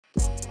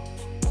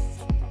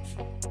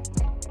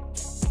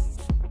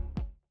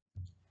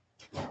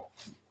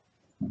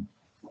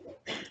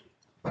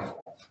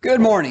Good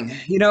morning.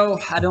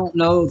 I don't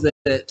know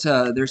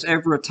that there's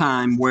ever a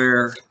time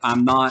where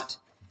I'm not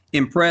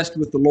impressed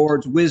with the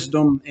Lord's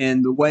wisdom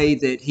and the way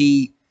that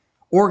He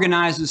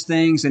organizes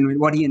things and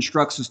what He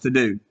instructs us to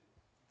do.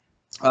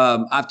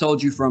 I've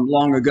told you from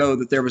long ago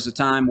that there was a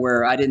time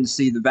where I didn't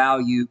see the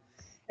value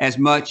as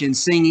much in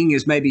singing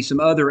as maybe some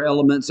other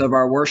elements of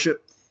our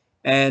worship.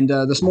 And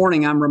this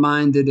morning I'm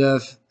reminded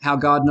of how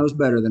God knows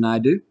better than I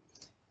do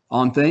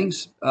on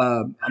things.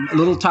 I'm a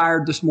little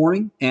tired this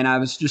morning, and I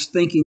was just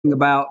thinking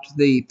about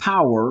the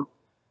power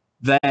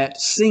that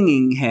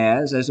singing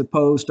has as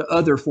opposed to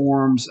other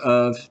forms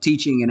of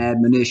teaching and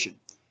admonition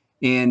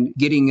and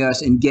getting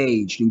us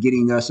engaged and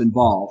getting us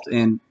involved.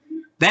 And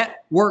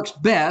that works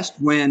best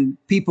when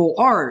people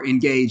are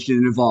engaged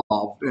and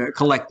involved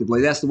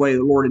collectively. That's the way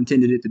the Lord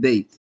intended it to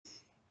be.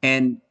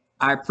 And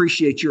I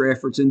appreciate your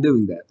efforts in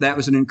doing that. That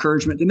was an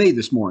encouragement to me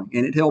this morning,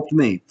 and it helped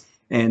me.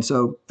 And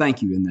so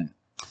thank you in that.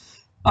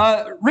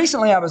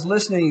 Recently, I was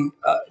listening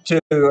to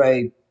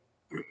a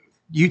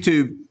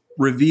YouTube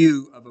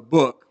review of a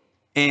book,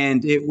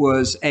 and it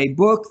was a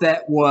book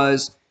that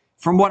was,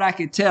 from what I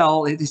could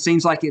tell, it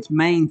seems like its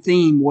main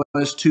theme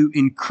was to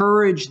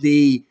encourage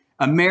the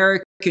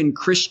American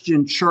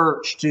Christian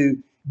church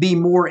to be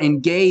more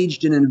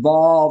engaged and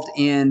involved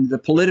in the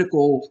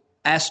political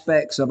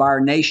aspects of our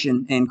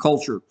nation and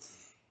culture,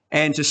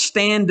 and to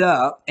stand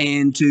up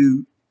and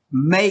to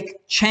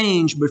make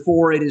change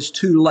before it is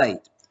too late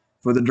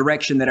for the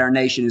direction that our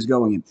nation is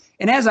going in.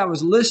 And as I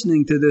was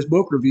listening to this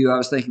book review, I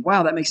was thinking,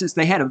 wow, that makes sense.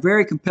 They had a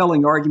very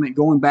compelling argument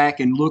going back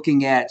and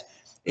looking at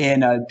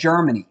in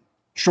Germany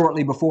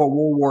shortly before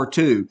World War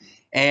II.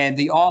 And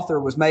the author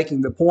was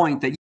making the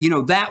point that,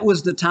 that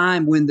was the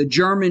time when the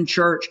German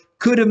church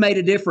could have made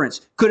a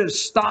difference, could have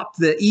stopped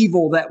the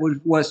evil that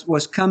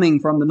was coming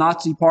from the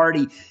Nazi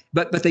party,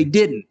 but they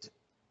didn't.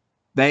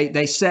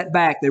 They set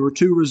back. They were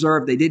too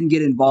reserved. They didn't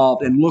get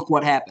involved. And look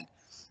what happened.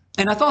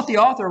 And I thought the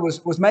author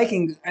was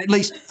making, at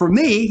least for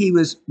me, he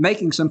was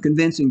making some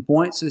convincing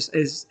points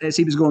as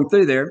he was going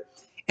through there.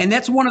 And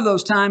that's one of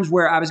those times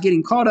where I was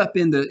getting caught up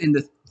in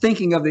the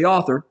thinking of the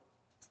author.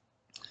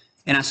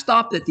 And I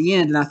stopped at the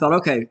end and I thought,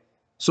 okay,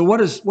 so what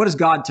does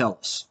God tell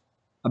us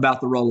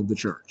about the role of the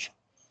church?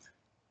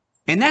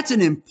 And that's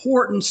an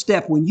important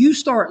step when you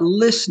start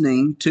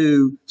listening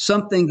to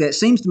something that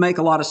seems to make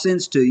a lot of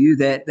sense to you,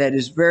 that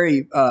is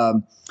very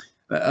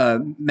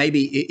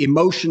maybe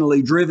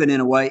emotionally driven in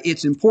a way.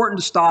 It's important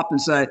to stop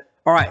and say,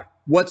 all right,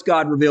 what's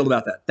God revealed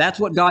about that? That's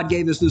what God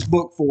gave us this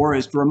book for,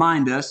 is to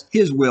remind us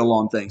His will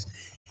on things.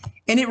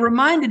 And it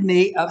reminded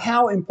me of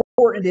how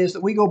important it is that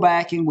we go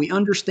back and we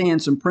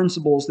understand some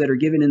principles that are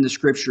given in the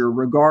Scripture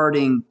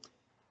regarding,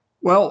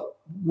 well,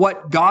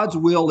 what God's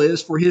will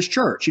is for His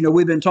church.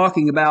 We've been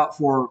talking about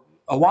for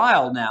a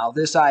while now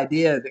this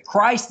idea that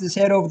Christ is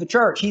head over the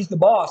church. He's the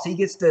boss. He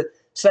gets to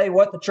say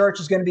what the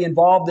church is going to be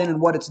involved in and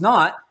what it's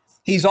not.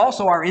 He's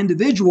also our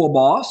individual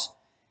boss,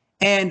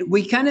 and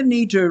we kind of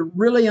need to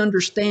really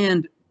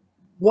understand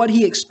what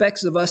He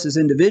expects of us as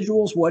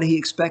individuals, what He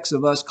expects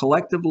of us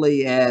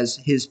collectively as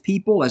His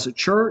people, as a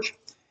church,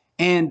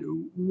 and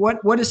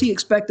what does He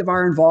expect of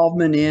our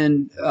involvement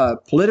in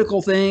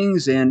political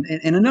things and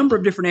a number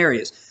of different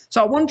areas.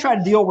 So I want to try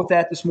to deal with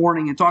that this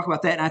morning and talk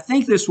about that, and I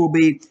think this will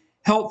be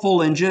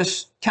helpful in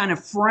just kind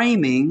of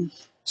framing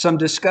some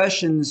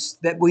discussions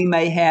that we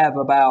may have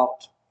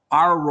about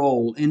our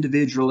role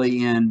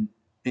individually in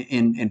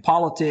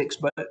politics,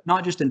 but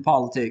not just in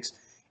politics,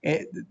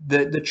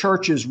 the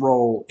church's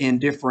role in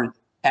different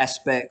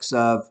aspects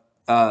of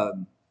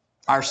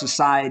our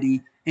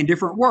society and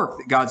different work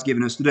that God's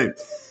given us to do.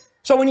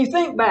 So when you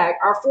think back,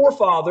 our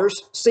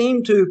forefathers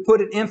seem to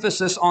put an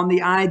emphasis on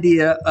the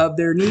idea of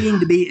there needing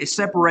to be a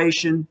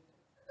separation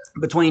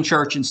between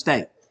church and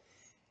state.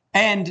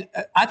 And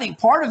I think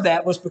part of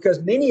that was because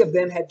many of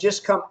them had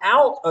just come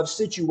out of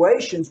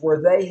situations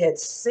where they had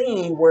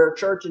seen where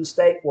church and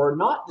state were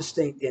not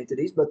distinct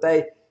entities, but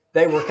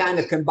they were kind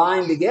of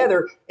combined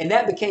together, and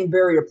that became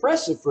very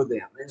oppressive for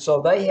them. And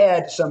so they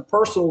had some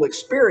personal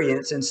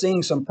experience in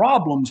seeing some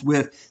problems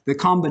with the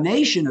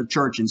combination of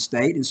church and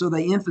state, and so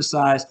they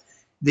emphasized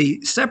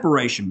the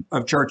separation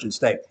of church and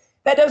state.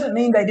 That doesn't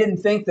mean they didn't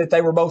think that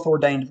they were both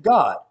ordained of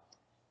God,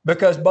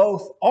 because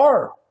both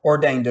are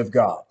ordained of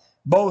God.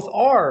 Both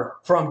are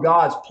from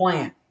God's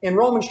plan. In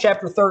Romans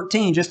chapter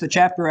 13, just the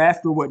chapter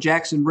after what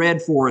Jackson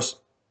read for us,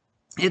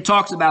 it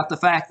talks about the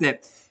fact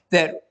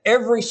that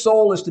every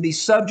soul is to be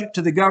subject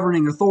to the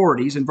governing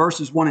authorities in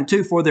verses 1 and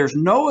 2, for there's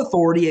no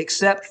authority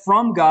except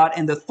from God,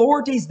 and the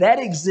authorities that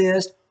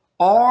exist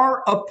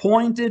are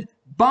appointed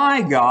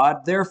by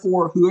God.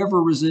 Therefore,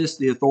 whoever resists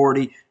the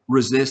authority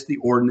resists the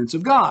ordinance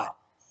of God.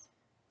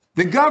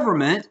 The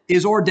government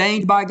is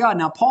ordained by God.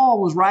 Now, Paul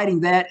was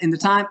writing that in the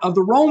time of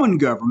the Roman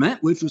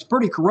government, which was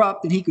pretty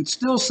corrupt, and he could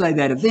still say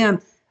that of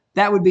them.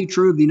 That would be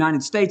true of the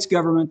United States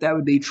government. That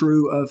would be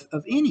true of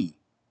any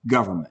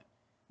government.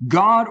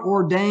 God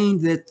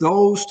ordained that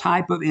those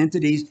type of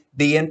entities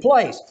be in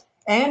place.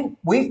 And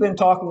we've been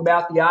talking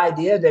about the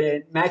idea that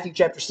in Matthew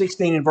chapter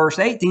 16 and verse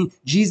 18,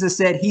 Jesus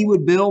said He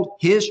would build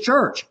His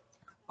church.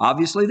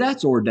 Obviously,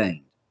 that's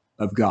ordained.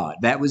 of God.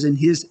 That was in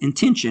his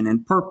intention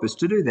and purpose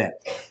to do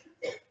that.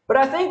 But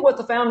I think what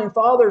the Founding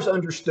Fathers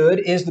understood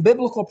is the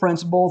biblical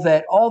principle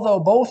that although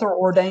both are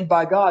ordained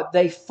by God,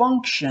 they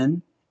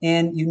function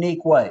in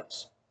unique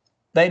ways.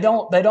 They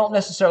don't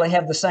necessarily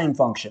have the same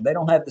function. They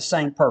don't have the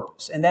same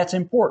purpose, and that's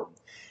important.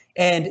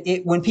 And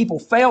when people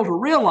fail to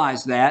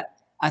realize that,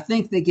 I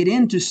think they get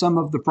into some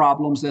of the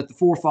problems that the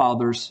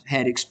forefathers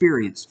had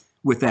experienced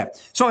with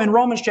that. So in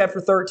Romans chapter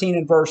 13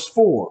 and verse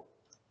 4,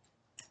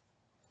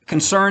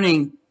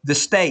 concerning the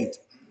state,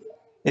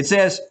 it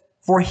says,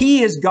 "For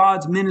he is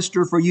God's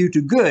minister for you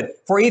to good.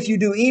 For if you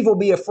do evil,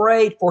 be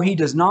afraid, for he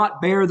does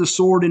not bear the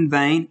sword in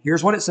vain."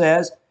 Here's what it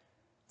says.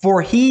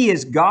 "For he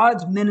is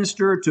God's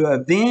minister to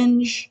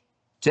avenge,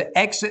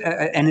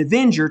 an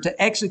avenger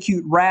to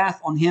execute wrath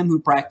on him who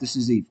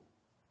practices evil."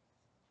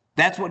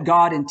 That's what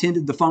God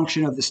intended the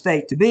function of the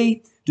state to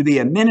be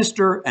a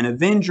minister, an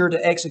avenger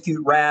to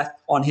execute wrath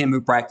on him who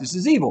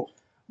practices evil.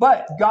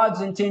 But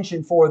God's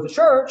intention for the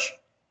church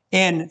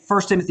in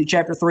 1 Timothy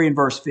chapter 3 and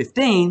verse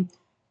 15,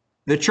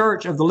 the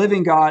church of the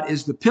living God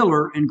is the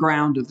pillar and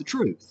ground of the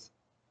truth.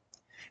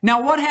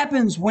 Now, what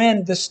happens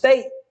when the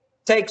state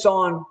takes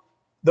on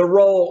the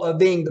role of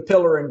being the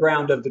pillar and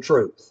ground of the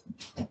truth?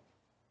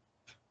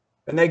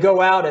 And they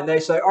go out and they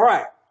say, all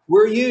right,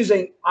 we're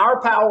using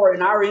our power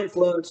and our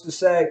influence to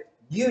say,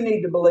 you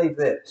need to believe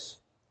this.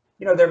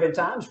 You know, there have been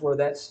times where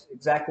that's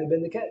exactly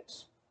been the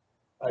case.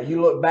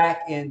 You look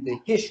back in the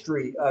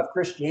history of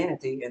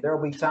Christianity, and there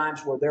will be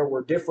times where there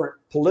were different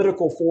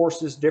political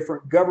forces,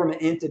 different government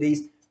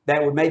entities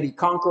that would maybe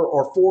conquer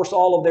or force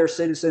all of their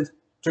citizens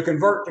to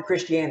convert to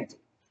Christianity.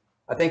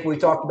 I think we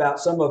talked about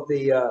some of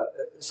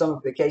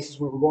the cases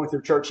we were going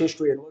through church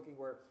history and looking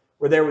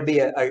where there would be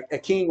a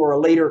king or a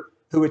leader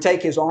who would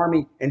take his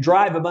army and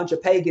drive a bunch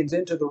of pagans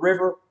into the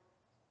river.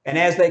 And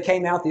as they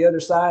came out the other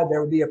side,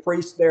 there would be a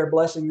priest there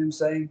blessing them,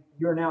 saying,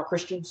 "You're now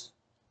Christians."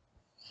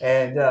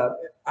 And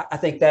I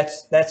think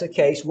that's a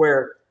case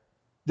where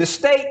the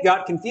state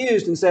got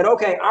confused and said,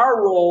 okay,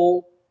 our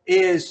role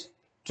is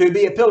to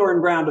be a pillar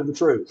and ground of the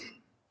truth.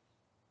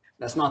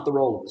 That's not the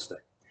role of the state.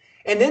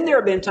 And then there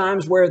have been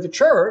times where the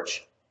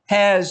church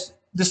has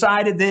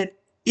decided that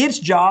its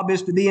job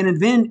is to be an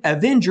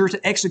avenger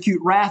to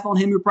execute wrath on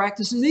him who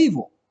practices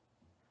evil.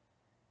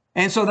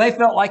 And so they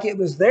felt like it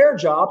was their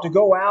job to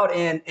go out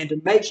and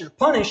to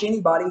punish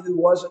anybody who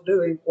wasn't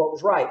doing what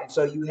was right. And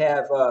so you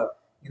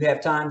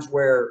have times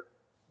where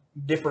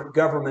different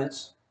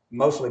governments,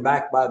 mostly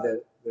backed by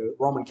the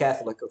Roman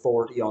Catholic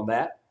authority on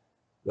that,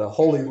 the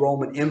Holy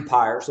Roman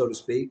Empire, so to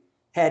speak,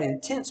 had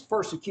intense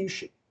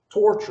persecution,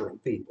 torturing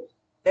people,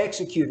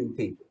 executing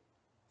people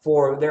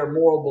for their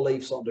moral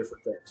beliefs on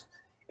different things.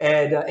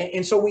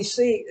 And so we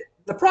see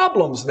the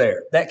problems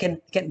there that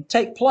can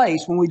take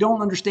place when we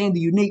don't understand the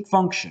unique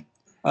function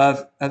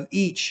of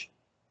each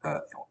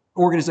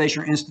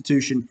organization or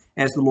institution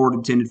as the Lord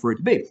intended for it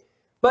to be.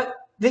 But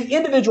the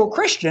individual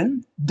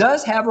Christian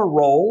does have a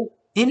role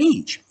in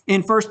each.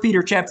 In 1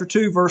 Peter chapter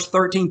 2, verse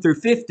 13 through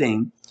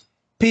 15,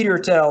 Peter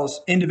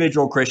tells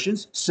individual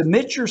Christians,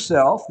 "Submit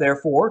yourself,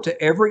 therefore,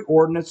 to every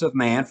ordinance of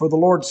man for the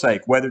Lord's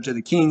sake, whether to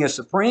the king as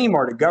supreme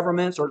or to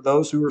governments or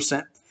those who are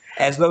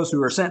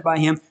sent by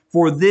him,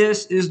 for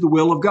this is the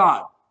will of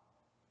God."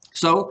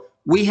 So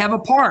we have a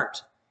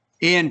part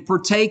in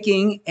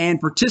partaking and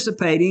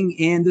participating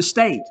in the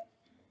state.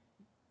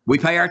 We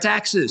pay our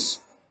taxes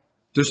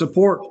to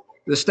support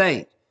the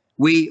state.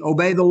 We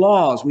obey the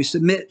laws. We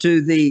submit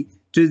to the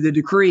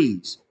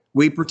decrees.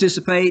 We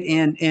participate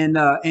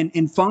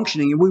in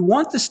functioning, and we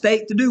want the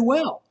state to do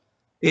well.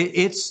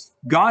 It's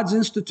God's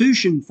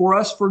institution for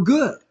us for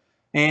good,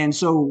 and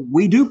so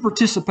we do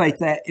participate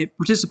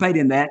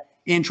in that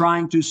in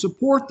trying to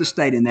support the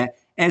state in that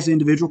as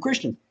individual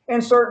Christians.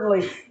 And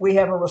certainly we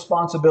have a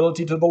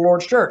responsibility to the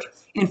Lord's church.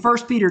 In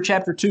 1 Peter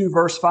chapter 2,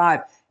 verse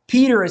 5,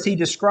 Peter, as he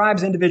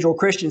describes individual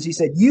Christians, he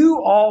said,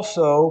 "You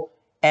also,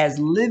 as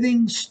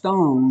living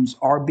stones,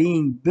 are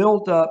being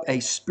built up a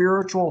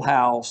spiritual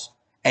house,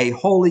 a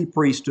holy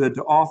priesthood,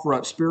 to offer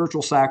up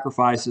spiritual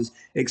sacrifices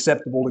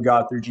acceptable to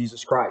God through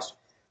Jesus Christ."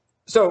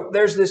 So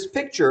there's this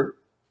picture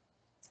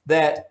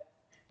that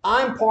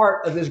I'm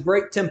part of this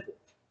great temple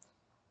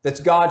that's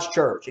God's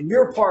church, and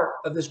you're part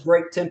of this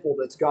great temple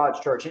that's God's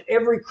church. And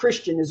every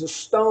Christian is a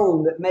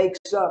stone that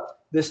makes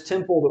up this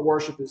temple that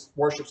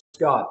worships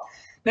God.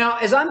 Now,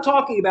 as I'm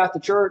talking about the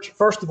church,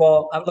 first of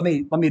all, let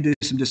me do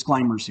some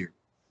disclaimers here.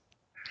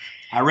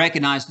 I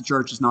recognize the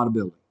church is not a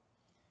building.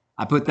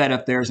 I put that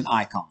up there as an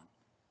icon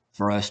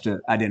for us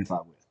to identify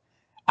with.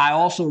 I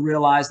also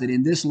realize that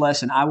in this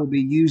lesson, I will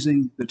be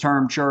using the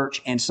term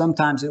church, and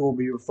sometimes it will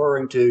be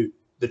referring to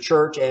the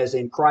church as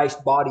in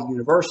Christ's body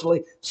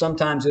universally.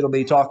 Sometimes it'll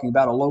be talking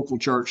about a local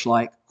church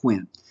like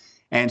Quinn.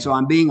 And so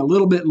I'm being a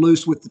little bit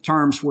loose with the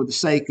terms for the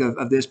sake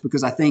of this,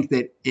 because I think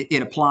that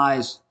it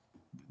applies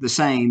the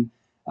same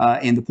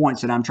in the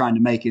points that I'm trying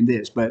to make in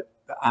this. But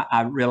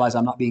I realize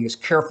I'm not being as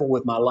careful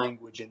with my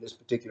language in this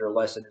particular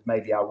lesson as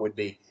maybe I would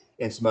be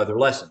in some other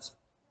lessons.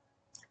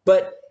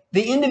 But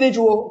the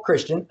individual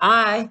Christian,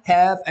 I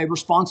have a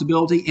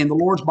responsibility in the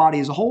Lord's body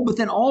as a whole, but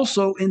then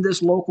also in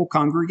this local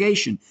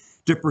congregation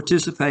to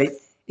participate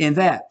in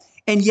that.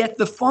 And yet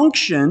the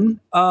function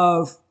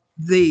of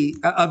the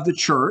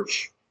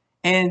church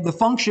and the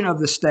function of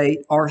the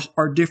state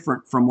are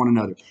different from one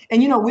another.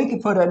 And we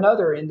could put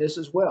another in this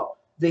as well,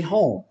 the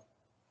home.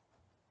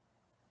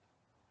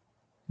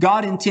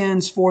 God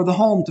intends for the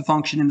home to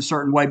function in a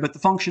certain way, but the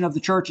function of the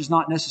church is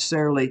not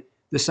necessarily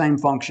the same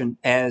function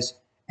as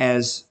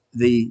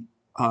the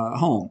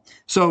home.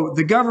 So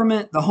the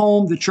government, the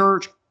home, the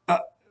church,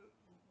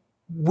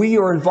 we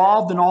are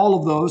involved in all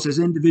of those as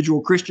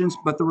individual Christians,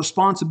 but the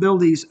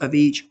responsibilities of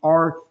each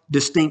are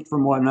distinct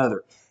from one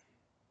another.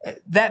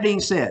 That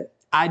being said,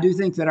 I do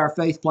think that our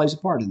faith plays a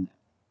part in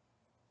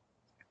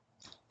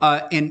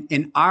that.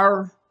 In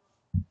our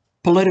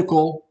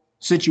political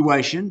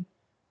situation,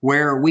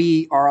 where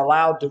we are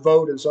allowed to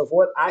vote and so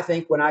forth, I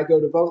think when I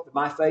go to vote, that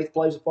my faith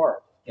plays a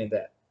part in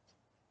that.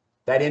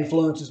 That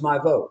influences my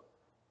vote.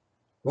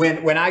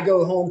 When I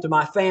go home to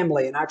my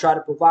family and I try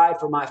to provide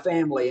for my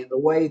family in the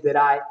way that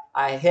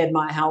I head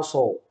my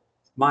household,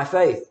 my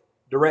faith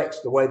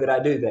directs the way that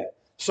I do that.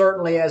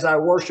 Certainly as I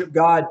worship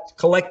God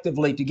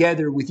collectively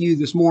together with you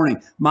this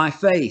morning, my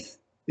faith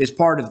is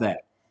part of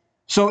that.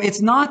 So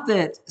it's not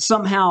that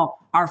somehow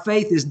our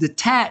faith is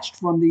detached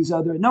from these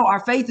other. No, our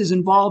faith is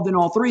involved in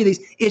all three of these.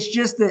 It's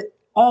just that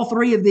all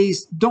three of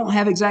these don't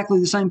have exactly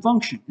the same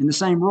function and the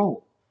same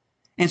role.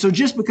 And so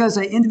just because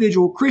an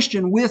individual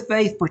Christian with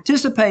faith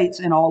participates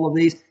in all of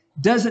these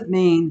doesn't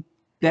mean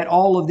that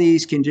all of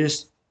these can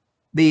just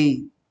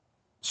be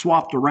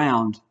swapped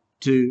around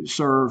to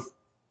serve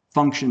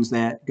functions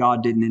that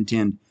God didn't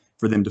intend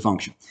for them to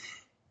function.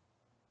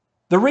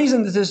 The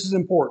reason that this is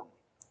important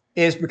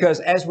is because,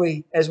 as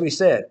we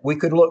said, we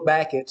could look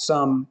back at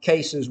some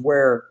cases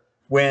where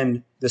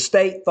when the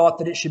state thought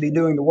that it should be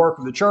doing the work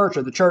of the church,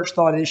 or the church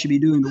thought it should be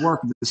doing the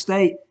work of the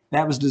state,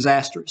 that was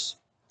disastrous.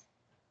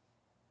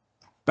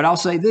 But I'll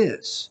say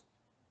this,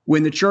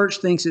 when the church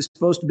thinks it's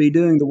supposed to be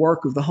doing the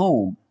work of the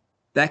home,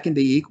 that can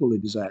be equally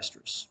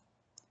disastrous.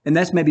 And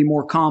that's maybe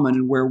more common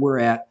in where we're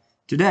at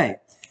today.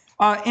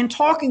 In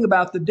talking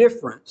about the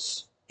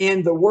difference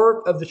in the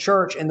work of the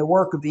church and the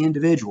work of the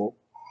individual,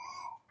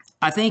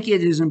 I think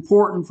it is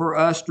important for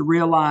us to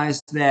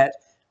realize that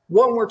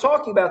when we're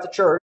talking about the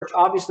church,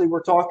 obviously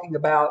we're talking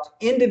about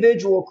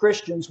individual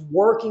Christians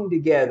working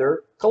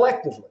together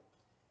collectively.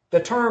 The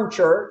term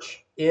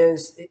church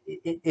is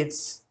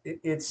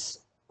it's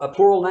a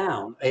plural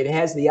noun. It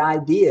has the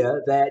idea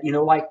that,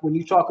 like when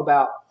you talk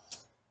about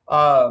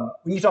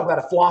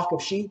a flock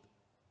of sheep,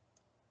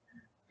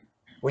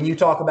 when you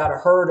talk about a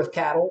herd of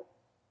cattle,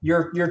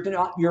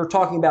 you're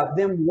talking about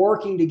them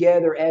working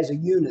together as a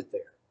unit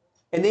there.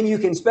 And then you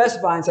can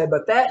specify and say,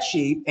 but that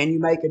sheep, and you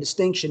make a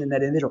distinction in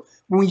that individual.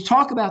 When you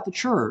talk about the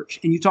church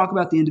and you talk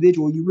about the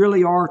individual, you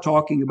really are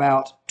talking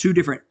about two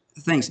different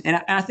things. And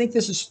I think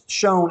this is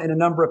shown in a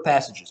number of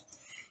passages.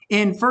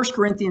 In 1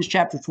 Corinthians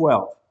chapter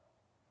 12,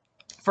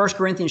 1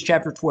 Corinthians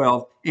chapter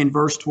 12, in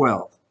verse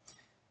 12,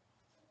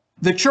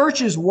 the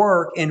church's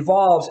work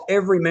involves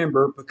every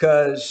member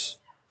because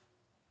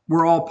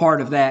we're all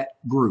part of that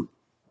group.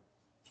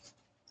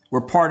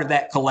 We're part of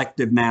that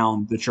collective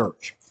noun, the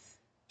church.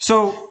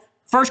 So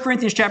 1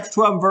 Corinthians chapter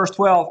 12 and verse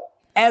 12,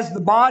 as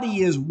the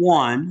body is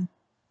one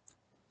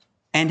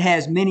and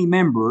has many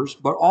members,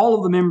 but all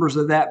of the members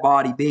of that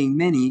body being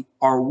many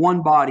are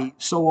one body,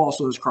 so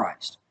also is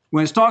Christ.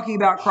 When it's talking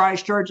about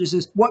Christ's church, it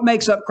says, what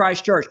makes up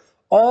Christ's church?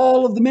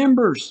 All of the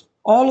members,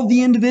 all of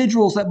the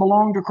individuals that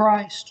belong to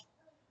Christ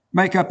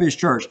make up his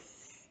church.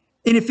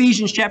 In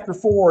Ephesians chapter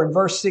 4 and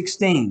verse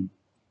 16,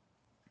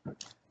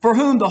 for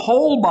whom the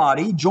whole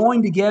body,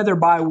 joined together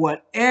by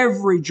what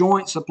every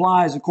joint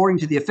supplies, according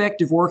to the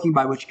effective working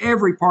by which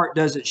every part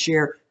does its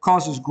share,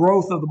 causes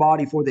growth of the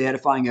body for the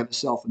edifying of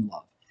itself in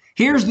love.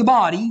 Here's the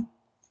body.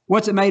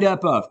 What's it made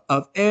up of?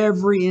 Of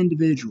every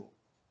individual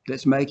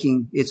that's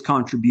making its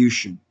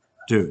contribution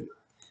to it.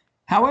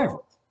 However,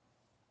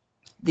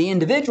 the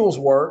individual's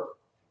work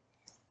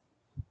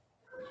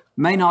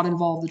may not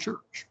involve the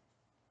church.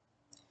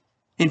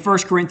 In 1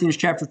 Corinthians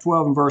chapter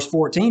 12 and verse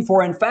 14,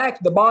 for in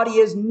fact, the body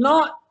is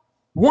not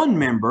one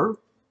member,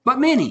 but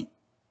many.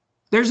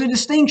 There's a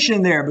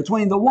distinction there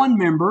between the one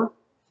member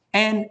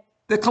and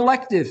the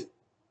collective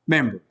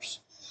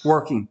members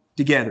working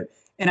together.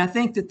 And I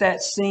think that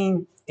that's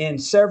seen in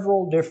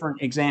several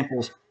different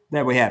examples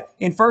that we have.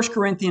 In 1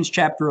 Corinthians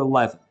chapter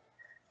 11,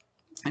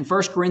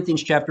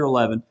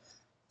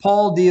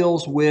 Paul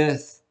deals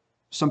with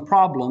some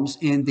problems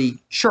in the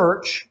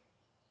church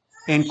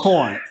in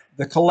Corinth,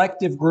 the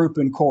collective group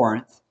in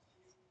Corinth,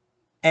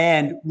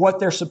 and what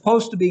they're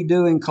supposed to be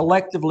doing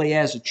collectively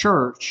as a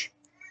church.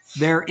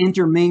 They're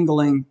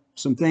intermingling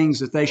some things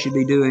that they should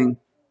be doing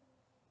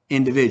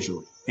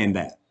individually in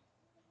that,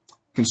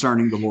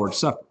 concerning the Lord's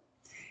Supper.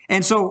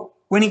 And so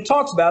when he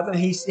talks about them,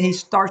 he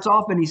starts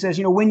off and he says,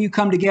 when you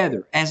come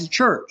together as a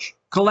church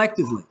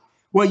collectively,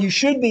 what you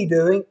should be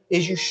doing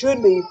is you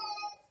should be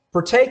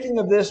partaking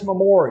of this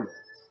memorial,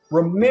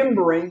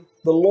 remembering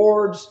the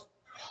Lord's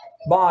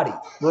body,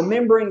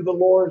 remembering the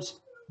Lord's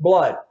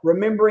blood,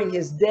 remembering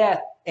his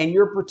death and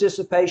your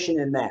participation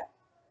in that.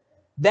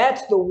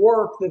 That's the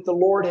work that the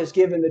Lord has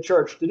given the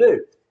church to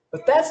do.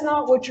 But that's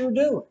not what you're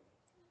doing.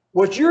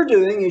 What you're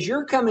doing is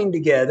you're coming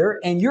together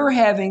and you're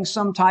having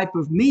some type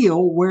of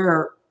meal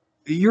where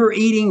you're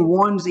eating,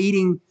 one's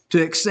eating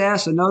to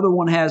excess, another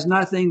one has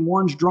nothing,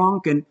 one's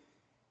drunk, and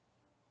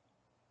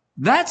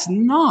that's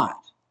not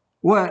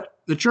what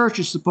the church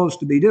is supposed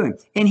to be doing.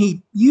 And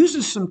he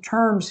uses some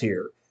terms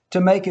here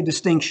to make a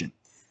distinction.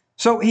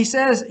 So he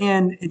says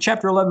in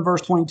chapter 11,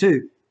 verse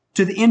 22,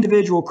 to the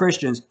individual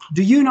Christians,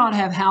 do you not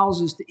have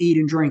houses to eat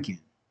and drink in?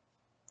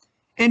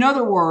 In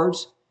other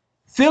words,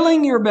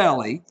 filling your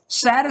belly,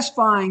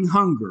 satisfying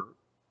hunger,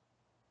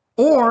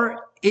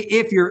 or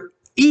if you're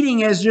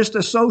eating as just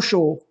a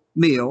social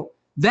meal,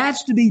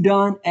 that's to be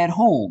done at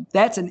home.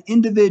 That's an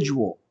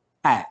individual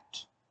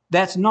act.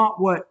 That's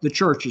not what the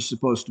church is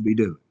supposed to be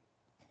doing.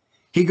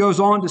 He goes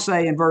on to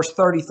say in verse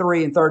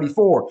 33 and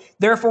 34,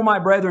 therefore, my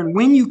brethren,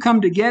 when you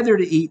come together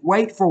to eat,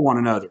 wait for one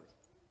another.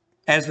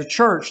 As the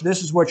church,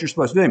 this is what you're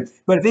supposed to do.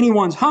 But if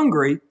anyone's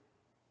hungry,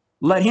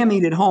 let him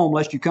eat at home,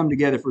 lest you come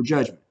together for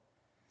judgment.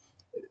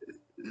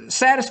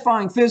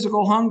 Satisfying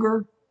physical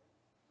hunger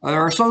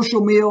or a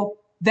social meal,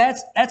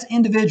 that's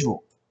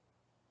individual.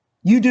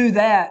 You do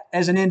that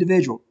as an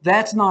individual.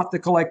 That's not the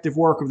collective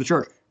work of the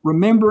church.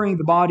 Remembering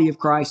the body of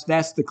Christ,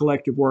 that's the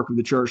collective work of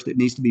the church that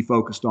needs to be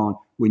focused on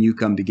when you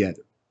come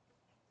together.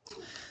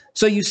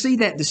 So you see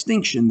that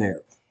distinction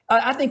there.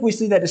 I think we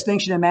see that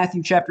distinction in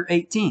Matthew chapter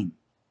 18.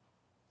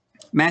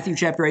 Matthew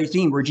chapter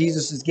 18, where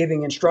Jesus is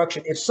giving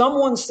instruction. If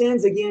someone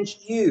sins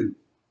against you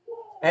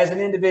as an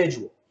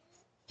individual,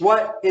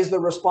 what is the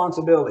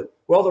responsibility?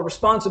 Well, the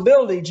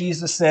responsibility,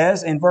 Jesus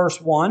says in verse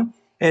 1,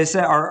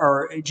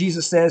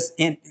 Jesus says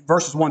in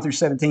verses 1 through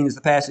 17 is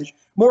the passage.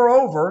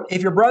 Moreover,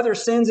 if your brother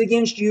sins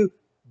against you,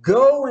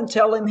 go and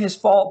tell him his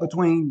fault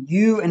between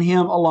you and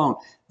him alone.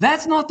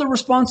 That's not the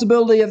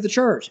responsibility of the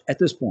church at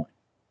this point.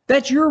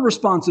 That's your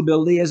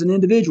responsibility as an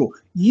individual.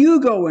 You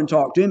go and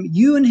talk to him,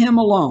 you and him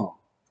alone.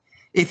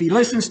 If he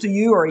listens to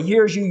you or he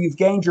hears you, you've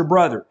gained your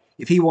brother.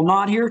 If he will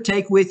not hear,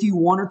 take with you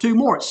one or two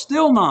more. It's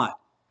still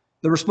not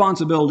the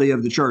responsibility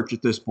of the church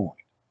at this point.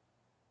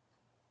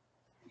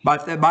 By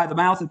the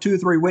mouth of 2 or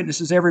 3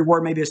 witnesses, every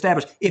word may be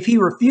established. If he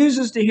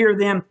refuses to hear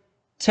them,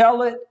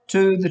 tell it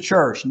to the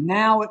church.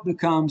 Now it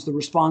becomes the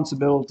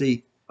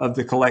responsibility of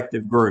the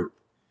collective group.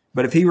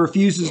 But if he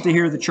refuses to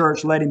hear the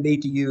church, let him be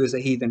to you as a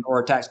heathen or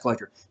a tax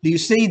collector. Do you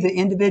see the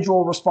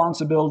individual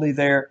responsibility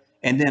there?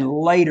 And then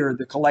later,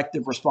 the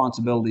collective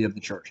responsibility of the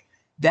church.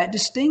 That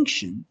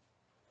distinction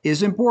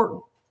is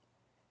important.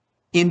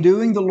 In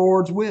doing the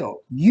Lord's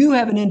will, you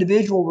have an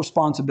individual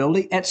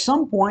responsibility. At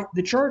some point,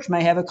 the church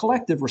may have a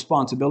collective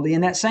responsibility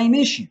in that same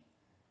issue.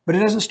 But it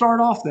doesn't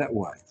start off that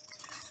way.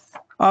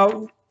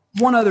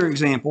 One other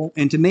example,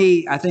 and to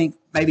me, I think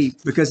maybe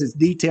because it's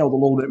detailed a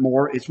little bit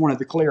more, it's one of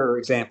the clearer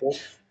examples.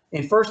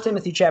 In 1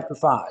 Timothy chapter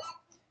 5.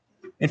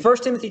 In 1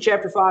 Timothy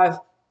chapter 5,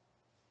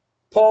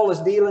 Paul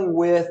is dealing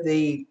with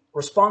the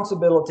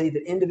responsibility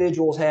that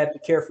individuals have to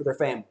care for their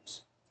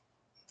families.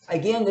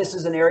 Again, this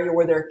is an area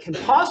where there can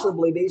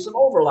possibly be some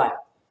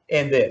overlap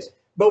in this.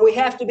 But we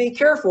have to be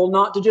careful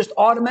not to just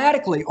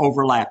automatically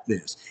overlap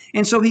this.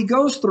 And so he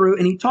goes through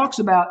and he talks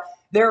about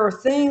there are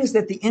things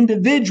that the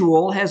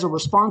individual has a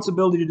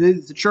responsibility to do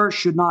that the church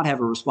should not have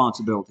a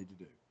responsibility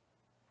to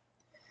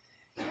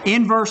do.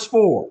 In verse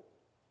 4,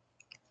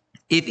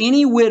 if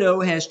any widow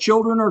has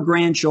children or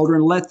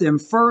grandchildren, let them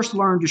first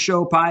learn to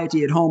show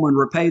piety at home and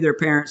repay their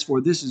parents,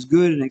 for this is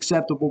good and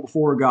acceptable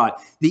before God.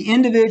 The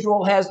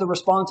individual has the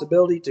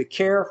responsibility to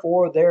care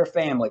for their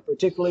family,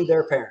 particularly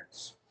their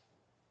parents.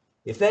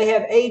 If they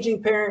have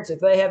aging parents, if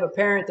they have a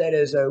parent that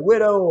is a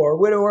widow or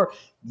widower,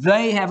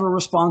 they have a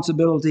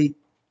responsibility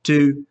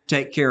to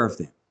take care of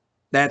them.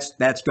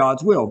 That's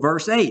God's will.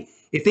 Verse 8,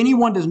 if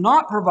anyone does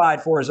not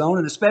provide for his own,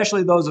 and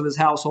especially those of his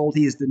household,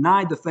 he is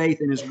denied the faith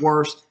and is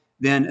worse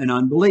than an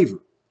unbeliever.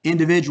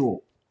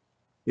 Individual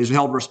is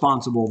held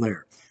responsible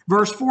there.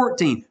 Verse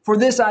 14, for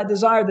this I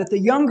desire that the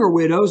younger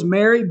widows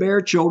marry,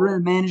 bear children,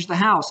 and manage the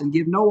house, and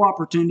give no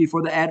opportunity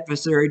for the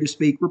adversary to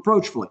speak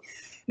reproachfully.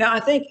 Now, I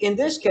think in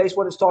this case,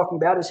 what it's talking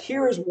about is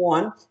here is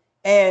one,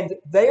 and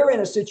they are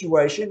in a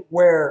situation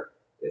where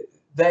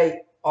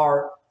they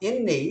are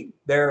in need.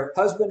 Their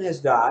husband has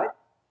died,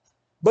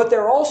 but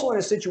they're also in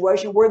a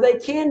situation where they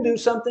can do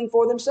something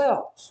for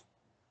themselves.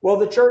 Well,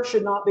 the church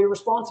should not be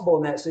responsible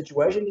in that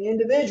situation. The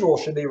individual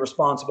should be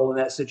responsible in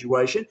that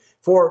situation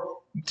for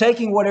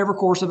taking whatever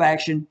course of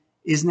action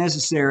is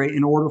necessary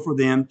in order for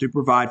them to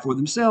provide for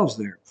themselves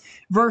there.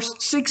 Verse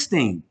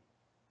 16,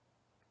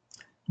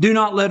 do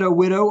not let a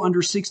widow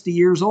under 60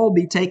 years old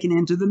be taken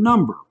into the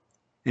number,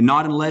 and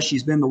not unless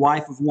she's been the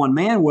wife of one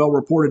man, well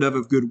reported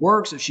of good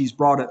works, if she's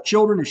brought up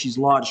children, if she's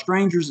lodged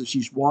strangers,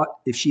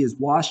 if she has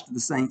washed the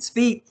saints'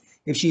 feet,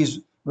 if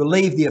she's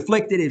relieved the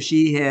afflicted, if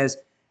she has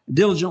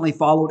diligently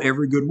followed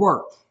every good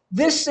work.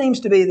 This seems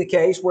to be the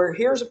case where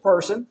here's a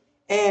person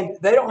and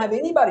they don't have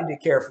anybody to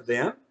care for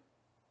them.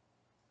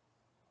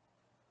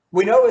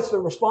 We know it's the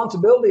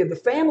responsibility of the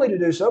family to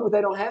do so, but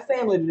they don't have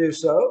family to do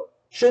so.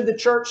 Should the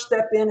church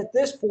step in at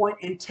this point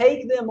and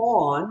take them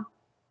on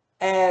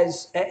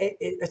as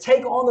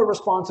take on the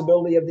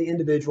responsibility of the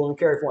individual and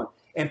care for him?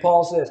 And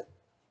Paul says,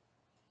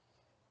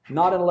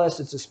 not unless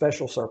it's a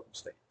special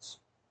circumstance.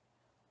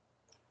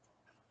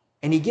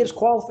 And he gives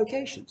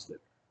qualifications there.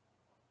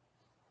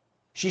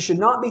 She should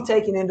not be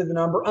taken into the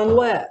number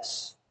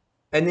unless.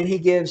 And then he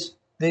gives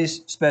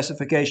these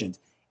specifications.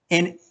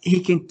 And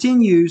he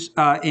continues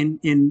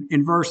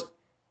in verse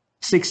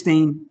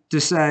 16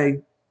 to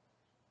say,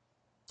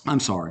 I'm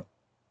sorry,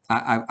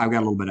 I got a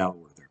little bit out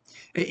of order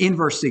there. In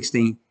verse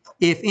 16,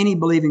 if any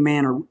believing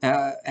man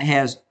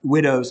has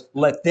widows,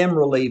 let them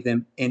relieve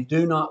them, and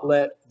do not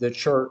let the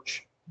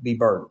church be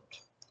burdened.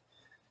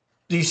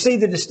 Do you see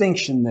the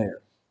distinction there?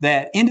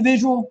 That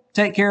individual,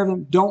 take care of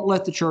them, don't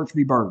let the church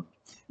be burdened.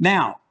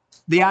 Now,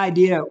 the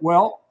idea,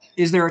 well,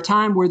 is there a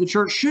time where the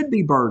church should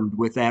be burdened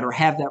with that or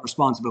have that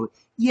responsibility?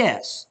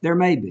 Yes, there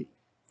may be.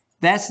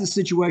 That's the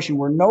situation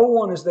where no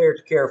one is there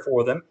to care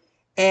for them.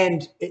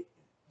 And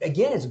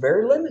again, it's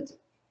very limited.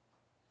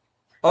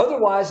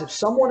 Otherwise, if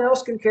someone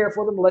else can care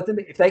for them, let them.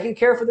 If they can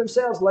care for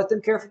themselves, let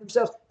them care for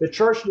themselves. The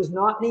church does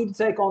not need to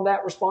take on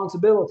that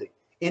responsibility.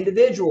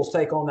 Individuals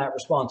take on that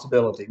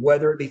responsibility,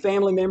 whether it be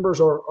family members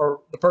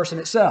or the person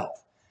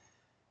itself.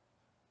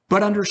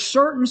 But under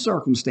certain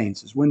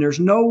circumstances, when there's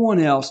no one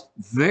else,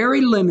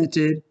 very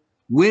limited,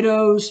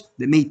 widows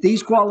that meet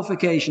these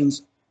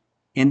qualifications,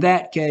 in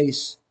that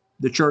case,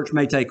 the church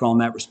may take on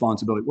that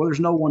responsibility. Well, there's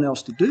no one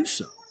else to do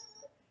so.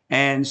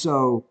 And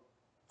so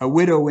a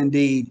widow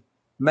indeed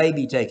may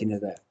be taken to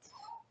that.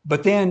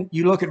 But then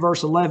you look at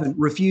verse 11,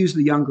 refuse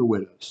the younger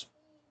widows.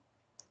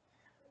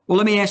 Well,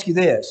 let me ask you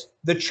this.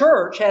 The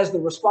church has the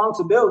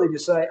responsibility to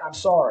say, I'm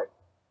sorry.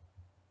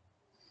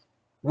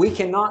 We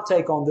cannot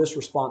take on this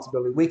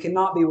responsibility. We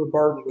cannot be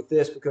burdened with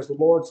this because the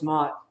Lord's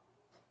not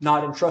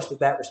entrusted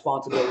that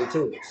responsibility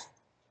to us.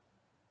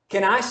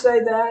 Can I say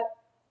that?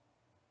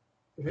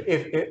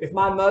 If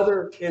my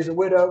mother is a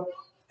widow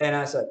and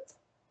I say,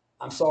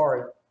 I'm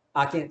sorry,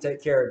 I can't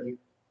take care of you.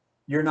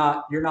 You're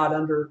not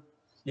under,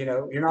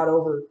 you're not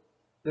over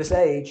this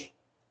age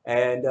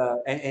and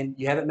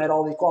you haven't met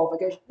all these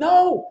qualifications.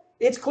 No,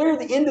 it's clear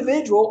the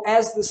individual,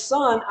 as the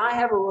son, I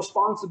have a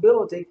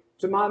responsibility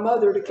to my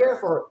mother to care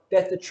for her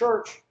that the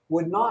church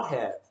would not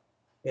have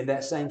in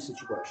that same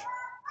situation.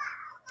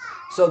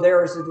 So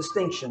there is a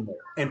distinction there.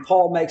 And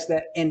Paul makes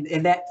that,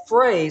 and that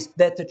phrase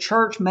that the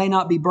church may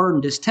not be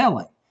burdened is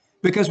telling.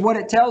 Because what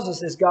it tells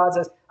us is God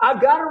says,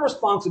 I've got a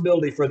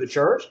responsibility for the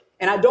church,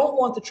 and I don't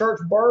want the church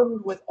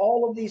burdened with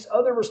all of these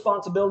other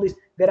responsibilities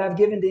that I've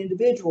given to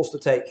individuals to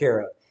take care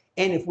of.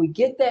 And if we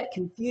get that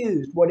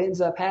confused, what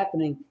ends up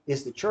happening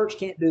is the church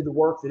can't do the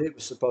work that it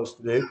was supposed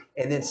to do,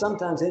 and then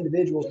sometimes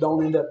individuals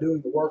don't end up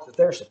doing the work that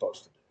they're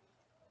supposed to do.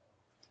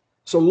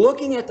 So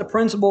looking at the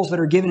principles that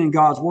are given in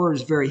God's Word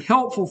is very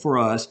helpful for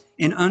us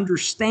in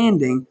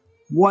understanding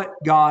what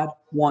God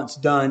wants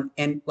done.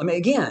 And let me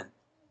again,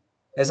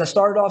 as I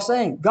started off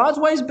saying, God's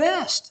way is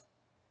best.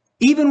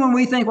 Even when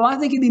we think, well, I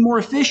think it'd be more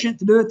efficient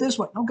to do it this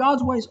way. No,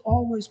 God's way is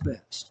always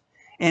best.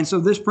 And so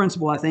this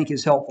principle, I think,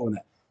 is helpful in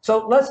that.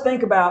 So let's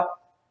think about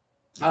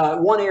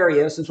one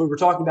area, since we were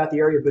talking about the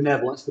area of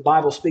benevolence. The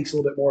Bible speaks a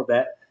little bit more of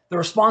that. The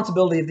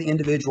responsibility of the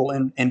individual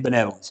in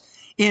benevolence.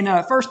 In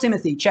 1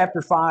 Timothy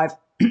chapter 5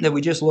 that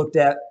we just looked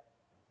at,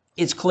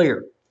 it's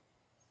clear.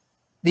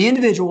 The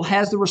individual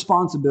has the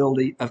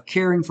responsibility of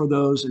caring for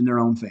those in their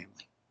own family.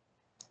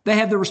 They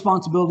have the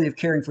responsibility of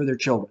caring for their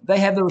children. They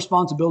have the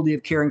responsibility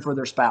of caring for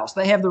their spouse.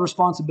 They have the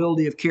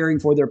responsibility of caring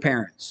for their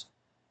parents.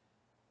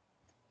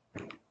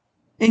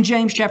 In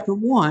James chapter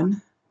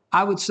 1,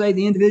 I would say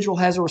the individual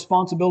has a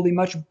responsibility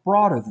much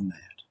broader than that.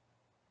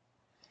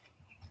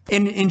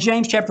 In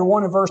James chapter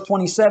 1 and verse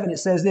 27, it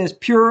says this,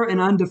 pure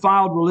and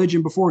undefiled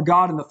religion before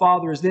God and the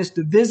Father is this,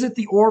 to visit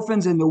the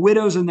orphans and the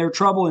widows in their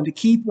trouble and to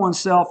keep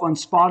oneself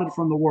unspotted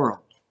from the world.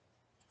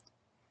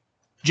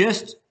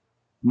 Just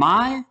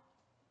my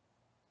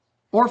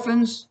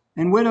orphans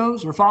and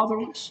widows or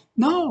fatherless?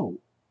 No.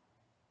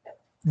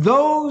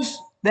 Those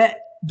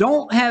that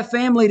don't have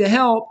family to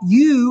help,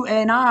 you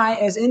and I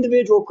as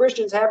individual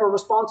Christians have a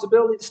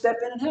responsibility to step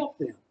in and help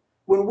them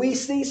when we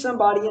see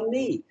somebody in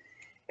need.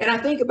 And I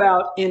think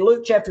about in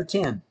Luke chapter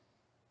 10,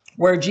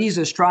 where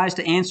Jesus tries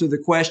to answer the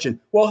question,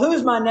 well,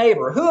 who's my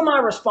neighbor? Who am I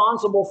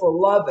responsible for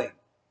loving?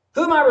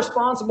 Who am I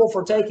responsible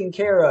for taking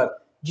care of?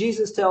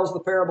 Jesus tells the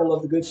parable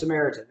of the Good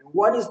Samaritan. And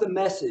what is the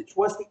message?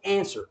 What's the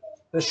answer?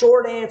 The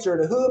short answer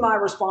to who am I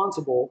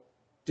responsible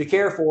to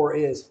care for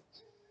is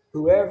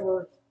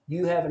whoever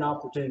you have an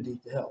opportunity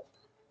to help.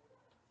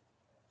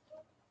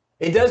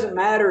 It doesn't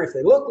matter if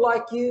they look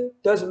like you.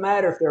 It doesn't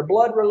matter if they're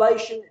blood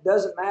relation. It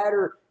doesn't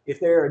matter if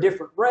they're a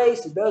different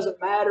race. It doesn't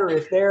matter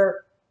if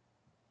they're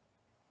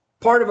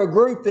part of a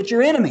group that's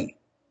your enemy.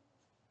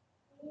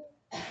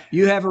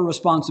 You have a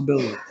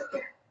responsibility.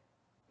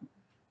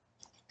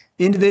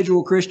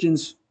 Individual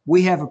Christians,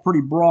 we have a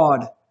pretty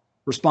broad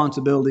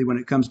responsibility when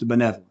it comes to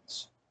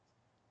benevolence.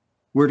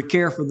 We're to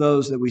care for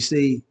those that we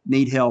see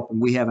need help, and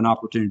we have an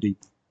opportunity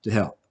to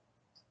help.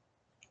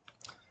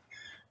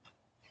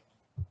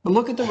 But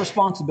look at the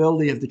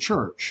responsibility of the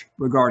church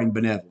regarding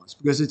benevolence,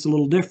 because it's a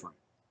little different.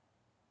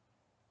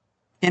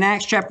 In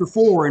Acts chapter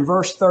 4, in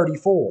verse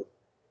 34,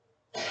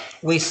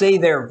 we see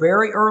there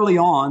very early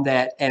on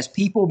that as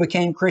people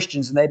became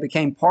Christians and they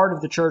became part of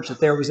the church, that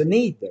there was a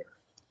need there.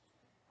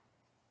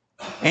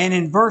 And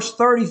in verse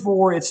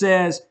 34, it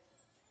says,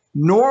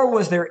 "Nor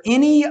was there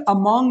any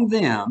among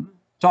them,"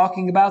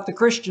 talking about the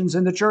Christians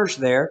in the church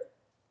there,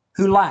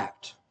 "who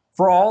lacked.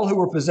 For all who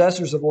were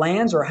possessors of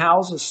lands or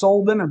houses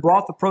sold them and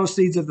brought the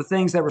proceeds of the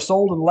things that were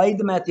sold and laid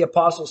them at the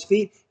apostles'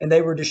 feet, and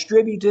they were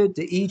distributed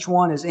to each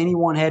one as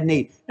anyone had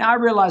need." Now, I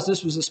realize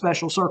this was a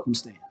special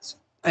circumstance,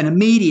 an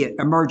immediate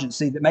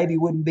emergency that maybe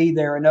wouldn't be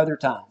there in other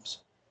times.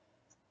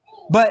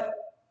 But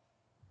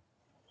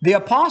the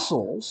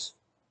apostles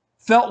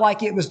felt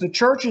like it was the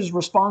church's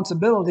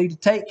responsibility to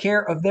take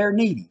care of their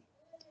needy.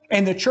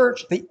 And the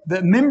church,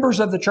 the members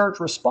of the church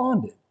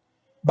responded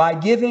by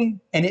giving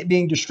and it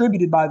being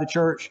distributed by the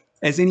church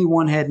as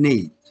anyone had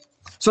need.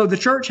 So the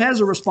church has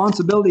a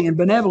responsibility in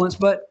benevolence,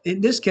 but in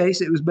this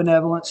case, it was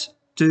benevolence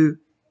to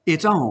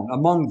its own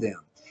among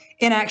them.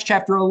 In Acts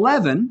chapter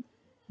 11,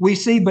 we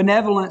see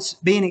benevolence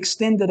being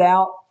extended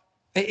out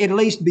at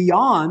least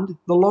beyond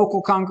the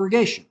local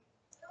congregation.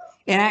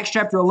 In Acts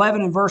chapter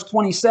 11 and verse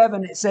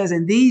 27, it says,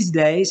 "In these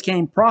days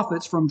came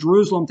prophets from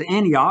Jerusalem to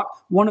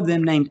Antioch, one of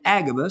them named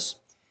Agabus.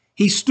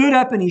 He stood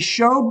up and he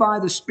showed by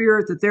the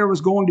Spirit that there was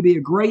going to be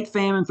a great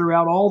famine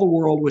throughout all the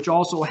world, which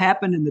also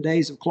happened in the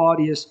days of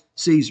Claudius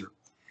Caesar.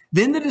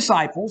 Then the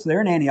disciples,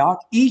 there in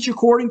Antioch, each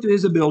according to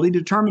his ability,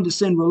 determined to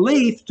send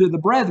relief to the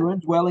brethren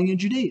dwelling in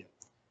Judea."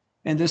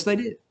 And this they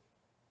did.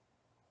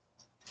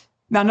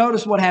 Now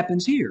notice what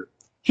happens here.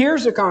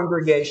 Here's a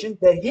congregation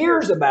that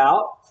hears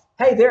about,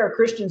 hey, there are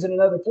Christians in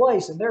another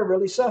place and they're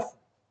really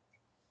suffering.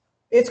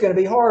 It's going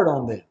to be hard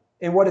on them.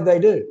 And what did they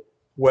do?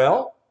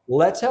 Well,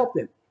 let's help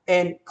them.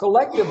 And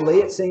collectively,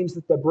 it seems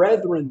that the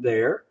brethren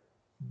there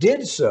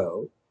did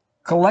so,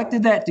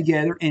 collected that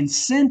together, and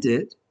sent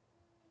it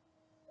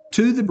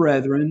to the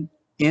brethren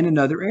in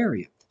another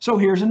area. So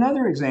here's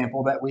another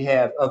example that we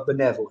have of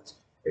benevolence.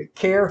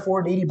 Care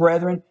for needy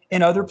brethren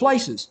in other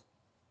places.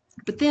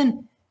 But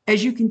then,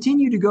 as you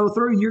continue to go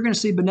through, you're going to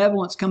see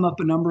benevolence come up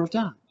a number of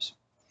times.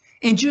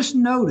 And just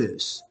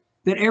notice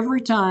that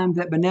every time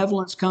that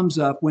benevolence comes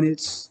up, when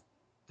it's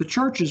the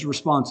church's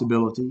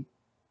responsibility,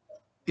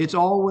 it's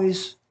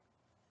always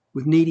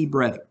with needy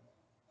brethren,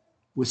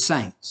 with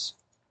saints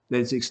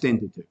that it's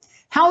extended to.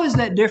 How is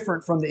that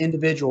different from the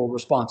individual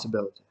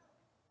responsibility?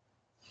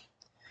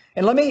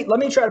 And let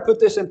me try to put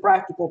this in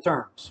practical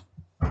terms.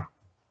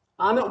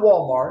 I'm at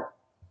Walmart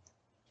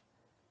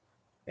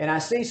and I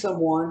see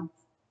someone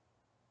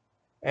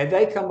and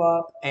they come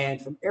up, and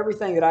from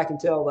everything that I can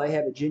tell, they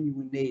have a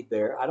genuine need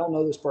there. I don't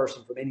know this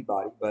person from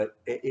anybody, but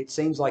it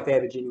seems like they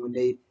have a genuine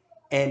need,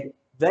 and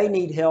they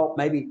need help.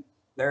 Maybe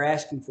they're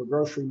asking for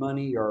grocery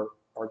money or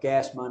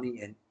gas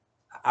money, and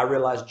I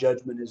realize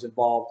judgment is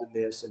involved in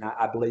this, and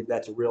I believe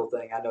that's a real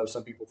thing. I know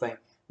some people think,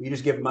 well, you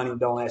just give them money and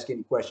don't ask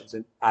any questions,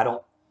 and I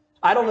don't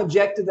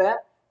object to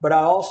that, but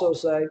I also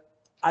say,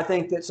 I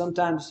think that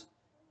sometimes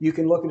you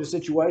can look at a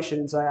situation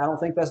and say, I don't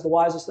think that's the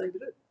wisest thing to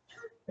do,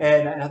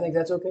 and I think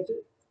that's okay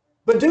too.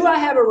 But do I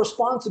have a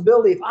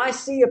responsibility if I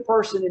see a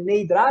person in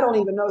need that I don't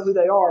even know who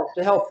they are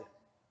to help them?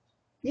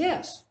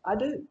 Yes, I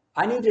do.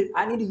 I need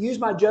to use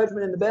my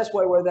judgment in the best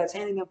way, whether that's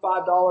handing them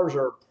 $5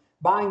 or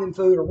buying them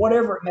food or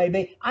whatever it may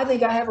be. I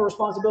think I have a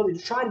responsibility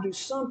to try to do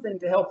something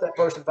to help that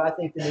person if I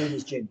think the need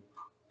is genuine.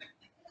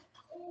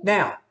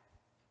 Now,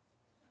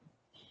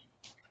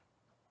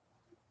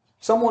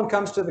 someone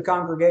comes to the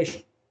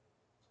congregation.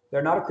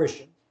 They're not a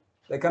Christian.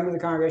 They come to the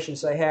congregation and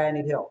say, hey, I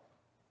need help.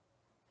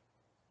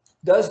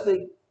 Does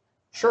the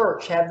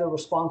church have the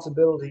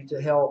responsibility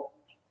to help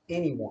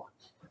anyone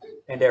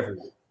and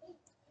everyone?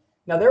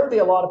 Now, there would be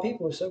a lot of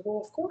people who say,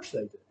 well, of course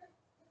they do.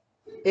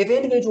 If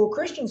individual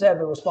Christians have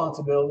the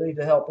responsibility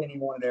to help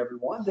anyone and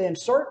everyone, then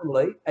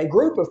certainly a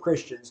group of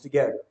Christians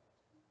together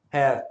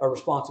have a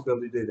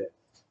responsibility to do that.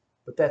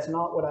 But that's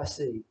not what I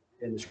see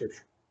in the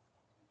Scripture.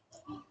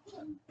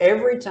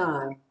 Every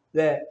time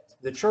that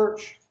the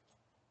church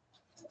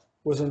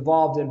was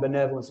involved in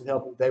benevolence and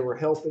helping, they were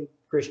helping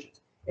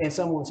Christians. And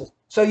someone says,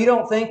 so you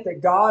don't think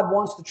that God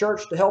wants the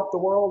church to help the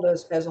world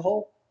as a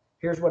whole?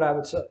 Here's what I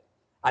would say.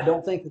 I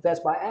don't think that that's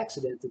by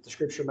accident that the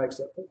Scripture makes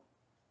that point.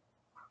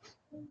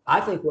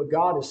 I think what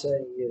God is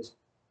saying is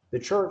the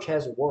church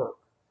has a work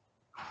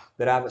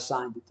that I've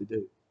assigned it to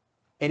do.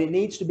 And it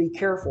needs to be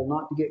careful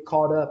not to get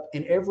caught up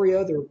in every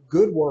other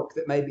good work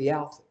that may be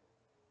out there,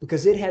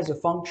 because it has a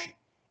function.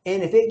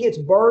 And if it gets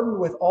burdened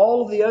with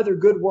all of the other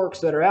good works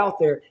that are out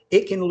there,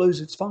 it can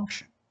lose its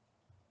function.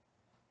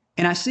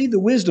 And I see the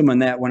wisdom in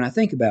that when I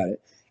think about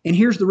it. And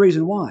here's the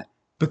reason why.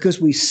 Because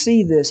we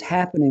see this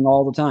happening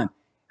all the time.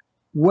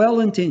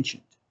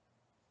 Well-intentioned,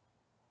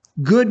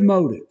 good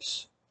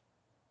motives.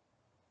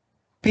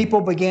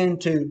 People begin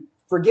to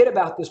forget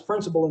about this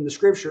principle in the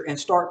Scripture and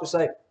start to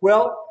say,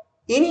 well,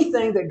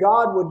 anything that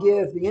God would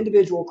give the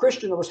individual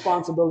Christian a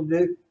responsibility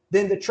to do,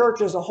 then the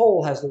church as a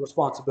whole has the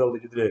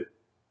responsibility to do.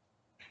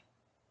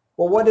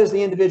 Well, what does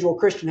the individual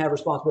Christian have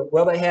responsibility?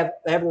 Well, they have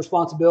the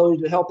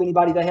responsibility to help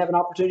anybody they have an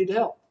opportunity to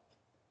help.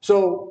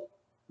 So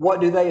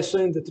what do they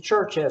assume that the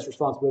church has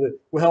responsibility?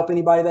 Will help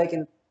anybody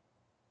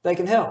they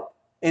can help.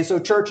 And so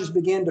churches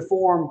begin to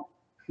form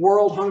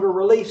world hunger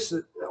relief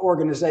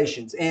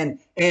organizations and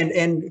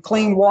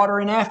clean water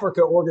in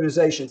Africa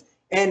organizations.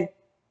 And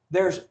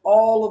there's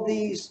all of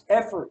these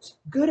efforts,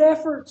 good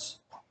efforts.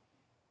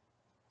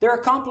 They're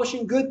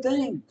accomplishing good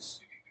things.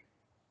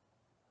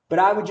 But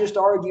I would just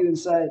argue and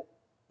say,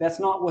 that's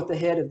not what the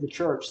head of the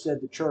church said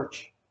the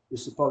church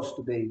is supposed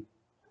to be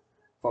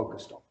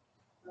focused on.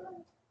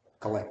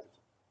 Collective.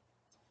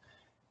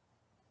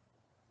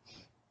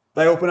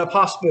 They open up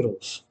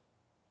hospitals.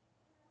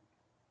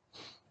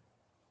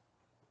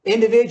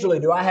 Individually,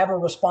 do I have a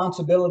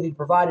responsibility to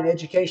provide an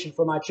education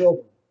for my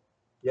children?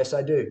 Yes,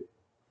 I do.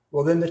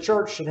 Well, then the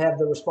church should have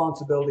the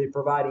responsibility of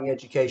providing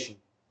education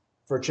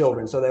for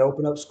children. So they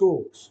open up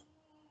schools.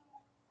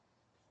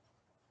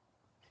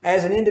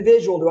 As an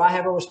individual, do I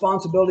have a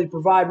responsibility to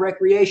provide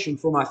recreation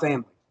for my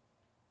family?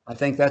 I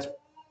think that's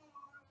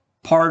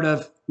part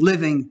of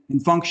living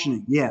and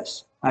functioning.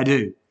 Yes, I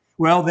do.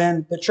 Well,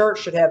 then the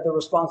church should have the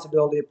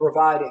responsibility of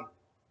providing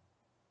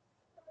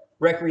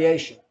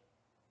recreation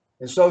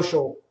and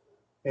social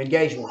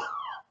engagement.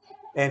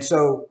 And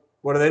so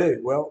what do?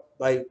 Well,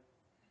 they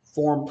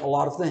form a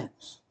lot of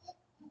things.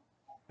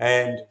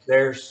 And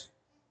there's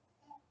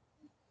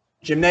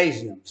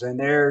gymnasiums, and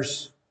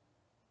there's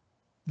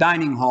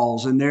dining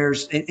halls, and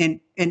there's and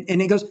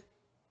it goes,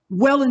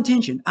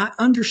 well-intentioned. I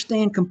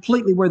understand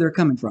completely where they're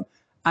coming from.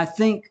 I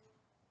think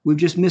we've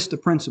just missed a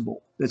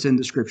principle that's in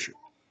the scripture.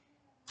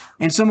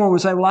 And someone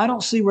would say, well, I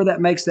don't see where that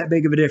makes that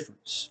big of a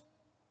difference.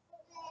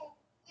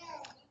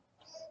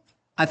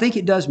 I think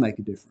it does make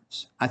a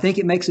difference. I think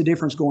it makes a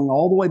difference going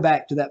all the way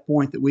back to that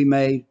point that we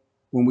made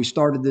when we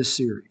started this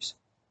series.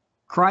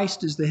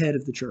 Christ is the head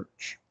of the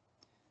church.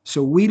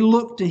 So we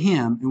look to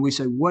him and we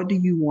say, what do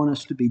you want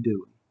us to be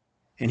doing?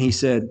 And he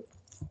said,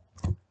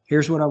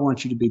 here's what I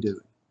want you to be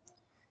doing.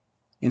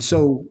 And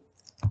so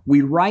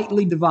we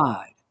rightly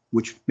divide,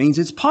 which means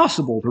it's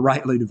possible to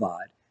rightly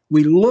divide.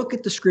 We look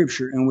at the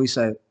scripture and we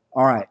say,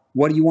 all right,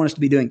 what do you want us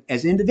to be doing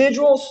as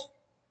individuals?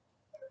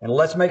 And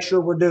let's make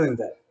sure we're doing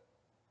that.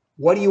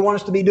 What do you want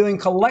us to be doing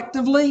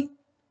collectively?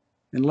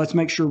 And let's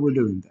make sure we're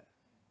doing that.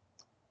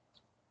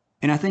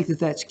 And I think that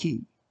that's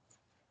key.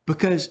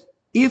 Because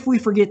if we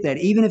forget that,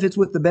 even if it's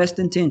with the best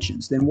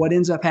intentions, then what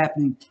ends up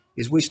happening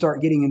is we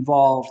start getting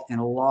involved in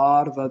a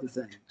lot of other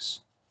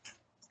things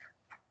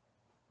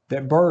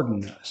that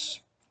burden us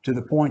to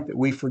the point that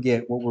we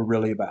forget what we're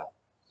really about.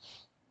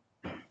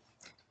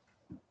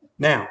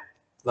 Now,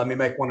 let me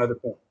make one other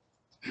point.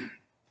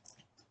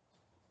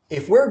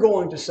 If we're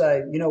going to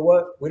say, you know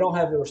what, we don't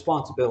have the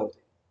responsibility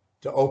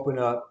to open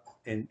up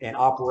and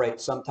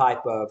operate some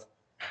type of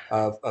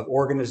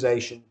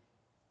organization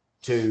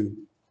to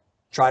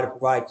try to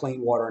provide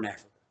clean water in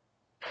Africa.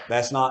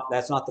 That's not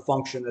the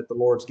function that the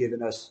Lord's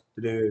given us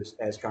to do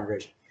as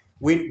congregation.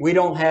 We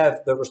don't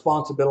have the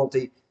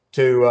responsibility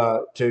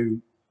to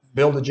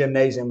build a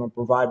gymnasium and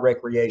provide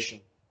recreation.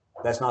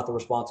 That's not the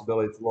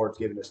responsibility that the Lord's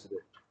given us to do.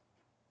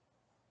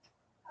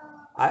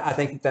 I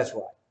think that's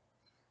right.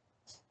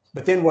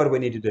 But then what do we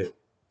need to do?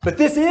 But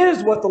this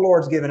is what the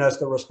Lord's given us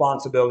the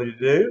responsibility to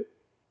do.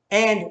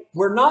 And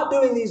we're not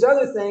doing these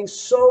other things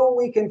so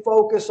we can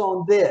focus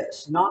on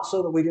this, not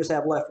so that we just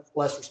have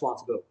less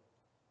responsibility,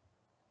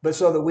 but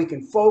so that we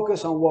can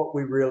focus on what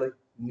we really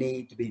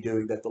need to be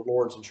doing, that the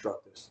Lord's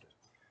instructed us to do.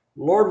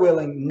 Lord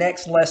willing,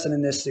 next lesson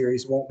in this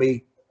series won't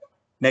be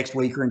next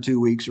week or in 2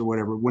 weeks or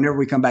whatever. Whenever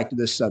we come back to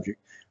this subject,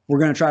 we're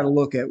going to try to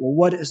look at, well,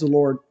 what has the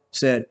Lord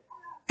said?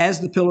 As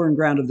the pillar and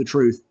ground of the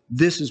truth,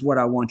 this is what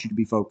I want you to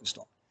be focused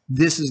on.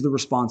 This is the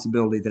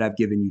responsibility that I've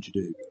given you to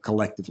do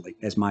collectively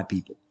as my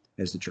people,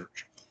 as the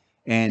church.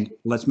 And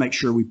let's make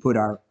sure we put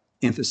our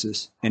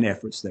emphasis and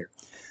efforts there.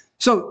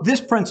 So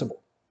this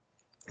principle,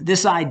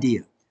 this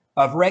idea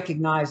of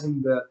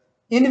recognizing the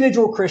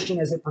individual Christian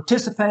as it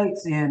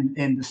participates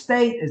in the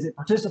state, as it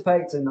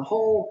participates in the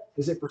whole,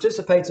 as it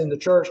participates in the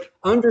church,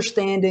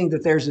 understanding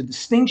that there's a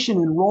distinction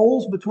in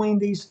roles between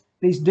these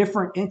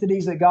different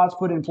entities that God's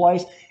put in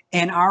place,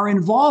 and our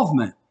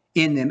involvement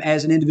in them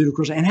as an individual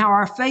Christian, and how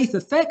our faith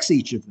affects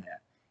each of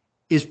that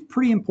is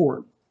pretty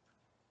important.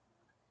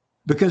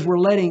 Because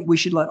we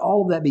should let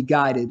all of that be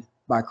guided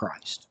by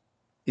Christ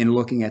in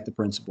looking at the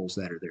principles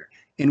that are there.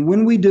 And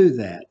when we do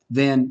that,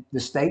 then the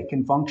state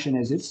can function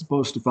as it's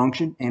supposed to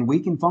function, and we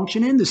can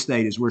function in the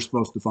state as we're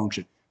supposed to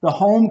function. The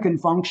home can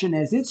function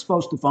as it's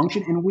supposed to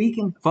function, and we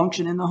can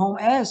function in the home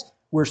as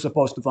we're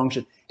supposed to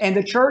function. And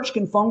the church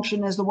can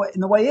function in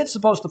the way it's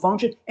supposed to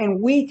function,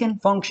 and we can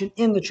function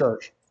in the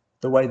church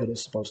the way that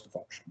it's supposed to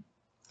function.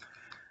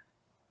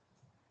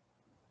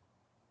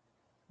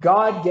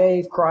 God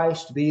gave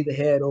Christ to be the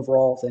head over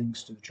all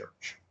things to the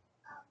church.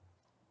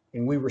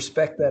 And we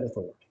respect that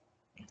authority.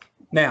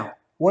 Now,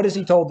 what has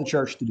he told the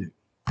church to do?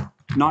 I'm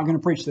not going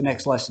to preach the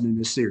next lesson in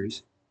this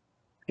series,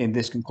 in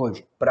this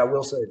conclusion, but I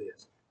will say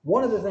this.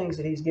 One of the things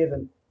that he's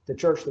given the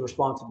church the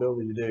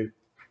responsibility to do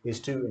is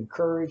to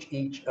encourage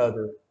each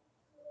other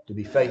to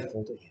be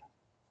faithful to him,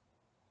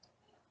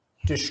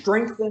 to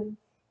strengthen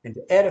and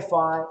to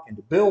edify and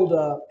to build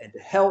up and to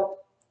help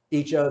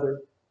each other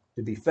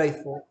to be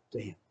faithful to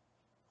him.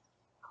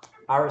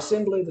 Our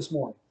assembly this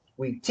morning,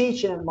 we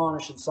teach and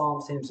admonish in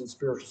psalms, hymns, and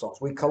spiritual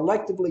songs. We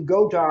collectively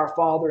go to our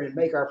Father and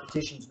make our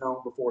petitions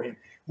known before him.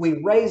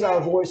 We raise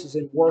our voices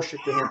in worship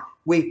to him.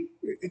 We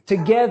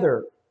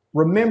together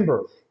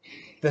remember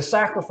the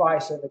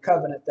sacrifice and the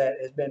covenant that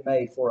has been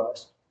made for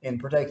us in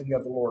partaking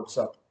of the Lord's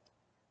Supper.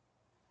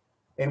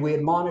 And we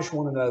admonish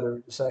one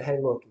another to say, hey,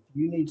 look, if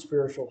you need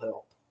spiritual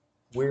help,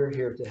 we're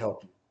here to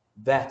help you.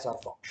 That's our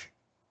function.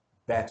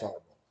 That's our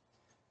goal.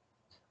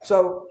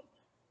 So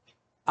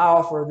I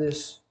offer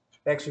this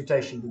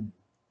exhortation to you.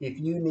 If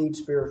you need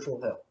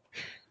spiritual help,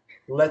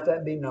 let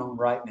that be known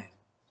right now.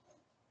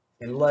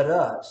 And let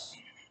us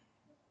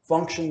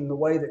function in the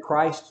way that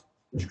Christ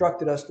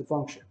instructed us to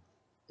function,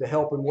 to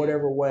help in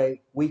whatever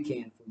way we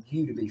can for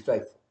you to be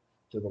faithful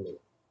to the Lord.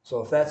 So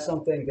if that's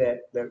something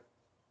that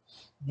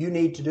you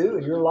need to do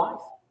in your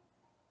life,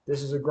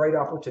 this is a great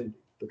opportunity,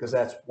 because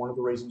that's one of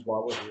the reasons why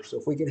we're here. So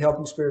if we can help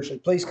you spiritually,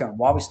 please come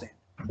while we stand.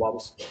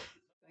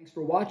 Thanks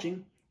for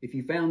watching. If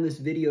you found this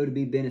video to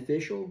be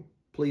beneficial,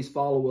 please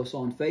follow us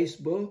on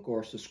Facebook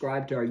or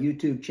subscribe to our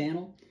YouTube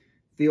channel.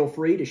 Feel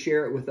free to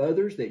share it with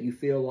others that you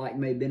feel like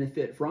may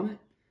benefit from it.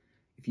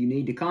 If you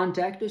need to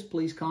contact us,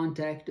 please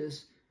contact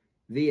us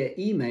via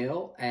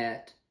email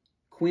at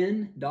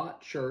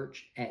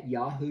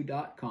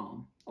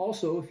quinn.church@yahoo.com.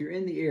 Also, if you're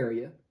in the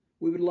area,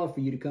 we would love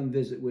for you to come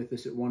visit with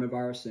us at one of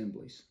our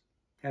assemblies.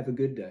 Have a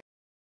good day.